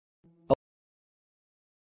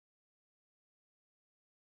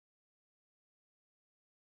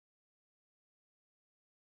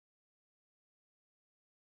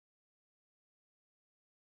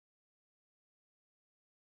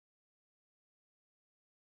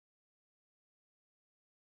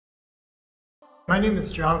My name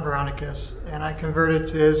is Veronikas, and I converted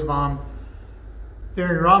to Islam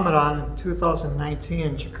during Ramadan in 2019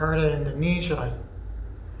 in Jakarta, Indonesia.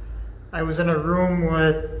 I was in a room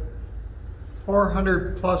with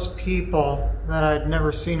 400 plus people that I'd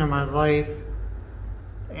never seen in my life,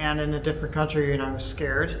 and in a different country, and I was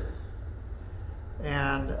scared.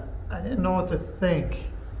 And I didn't know what to think.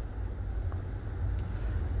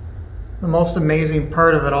 The most amazing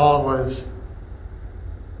part of it all was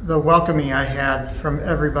the welcoming I had from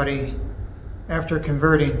everybody after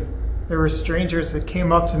converting. There were strangers that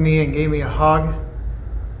came up to me and gave me a hug,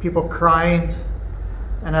 people crying,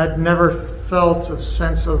 and I'd never felt a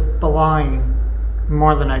sense of belonging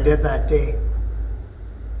more than I did that day.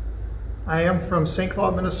 I am from St.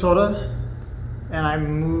 Cloud, Minnesota, and I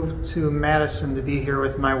moved to Madison to be here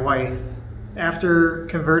with my wife. After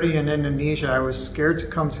converting in Indonesia, I was scared to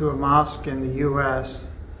come to a mosque in the US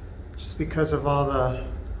just because of all the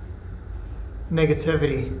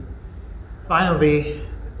negativity. Finally,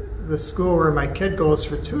 the school where my kid goes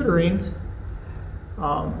for tutoring,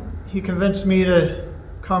 he convinced me to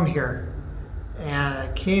come here. And I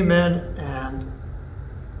came in and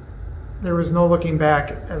there was no looking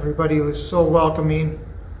back. Everybody was so welcoming.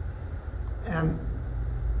 And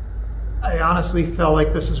I honestly felt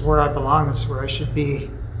like this is where I belong, this is where I should be.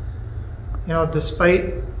 You know,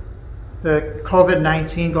 despite the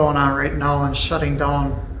COVID-19 going on right now and shutting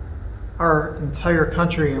down our entire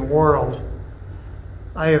country and world,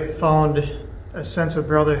 I have found a sense of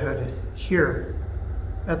brotherhood here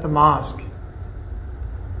at the mosque.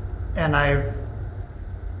 And I've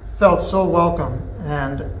felt so welcome,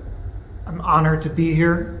 and I'm honored to be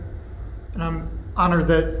here, and I'm honored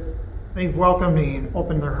that they've welcomed me and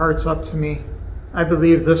opened their hearts up to me. I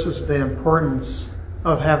believe this is the importance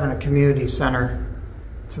of having a community center,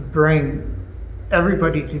 to bring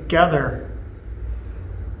everybody together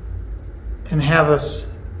and have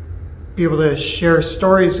us be able to share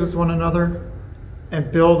stories with one another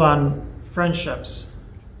and build on friendships.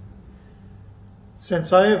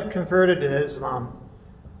 Since I have converted to Islam,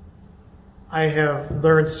 I have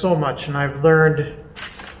learned so much, and I've learned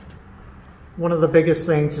one of the biggest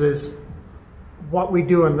things is what we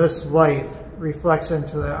do in this life reflects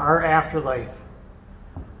into our afterlife.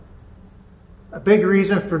 A big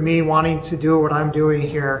reason for me wanting to do what I'm doing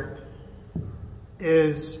here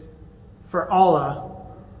is for Allah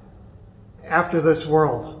after this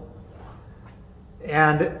world.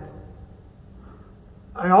 And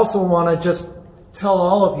I also want to just tell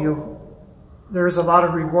all of you there's a lot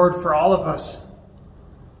of reward for all of us,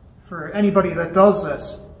 for anybody that does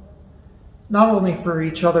this, not only for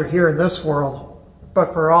each other here in this world,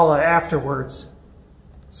 but for Allah afterwards.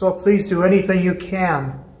 So please do anything you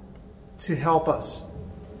can to help us.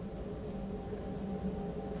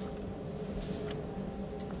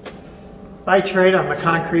 By trade, I'm a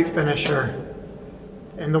concrete finisher.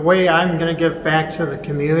 And the way I'm going to give back to the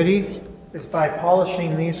community is by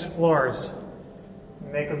polishing these floors,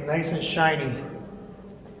 make them nice and shiny.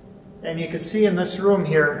 And you can see in this room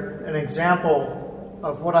here an example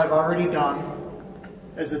of what I've already done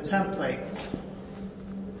as a template.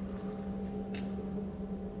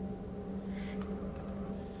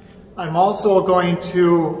 I'm also going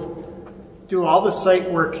to do all the site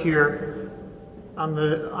work here on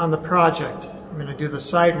the project. I'm going to do the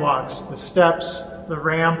sidewalks, the steps, the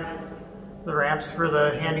ramps for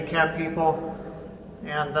the handicapped people,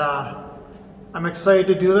 and I'm excited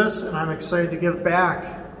to do this, and I'm excited to give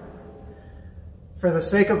back for the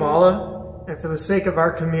sake of Allah and for the sake of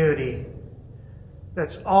our community.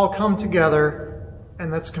 Let's all come together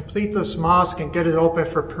and let's complete this mosque and get it open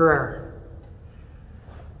for prayer.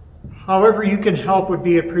 However you can help would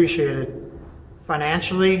be appreciated.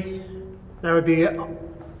 Financially, that would be an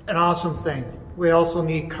awesome thing. We also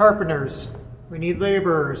need carpenters, we need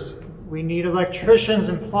laborers, we need electricians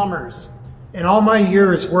and plumbers. In all my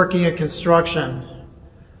years working in construction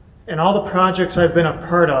and all the projects I've been a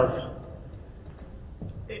part of,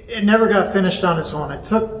 it never got finished on its own. It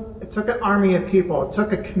took an army of people, it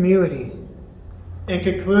took a community. In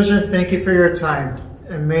conclusion, thank you for your time,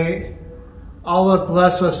 and may Allah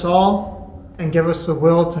bless us all and give us the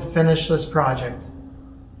will to finish this project.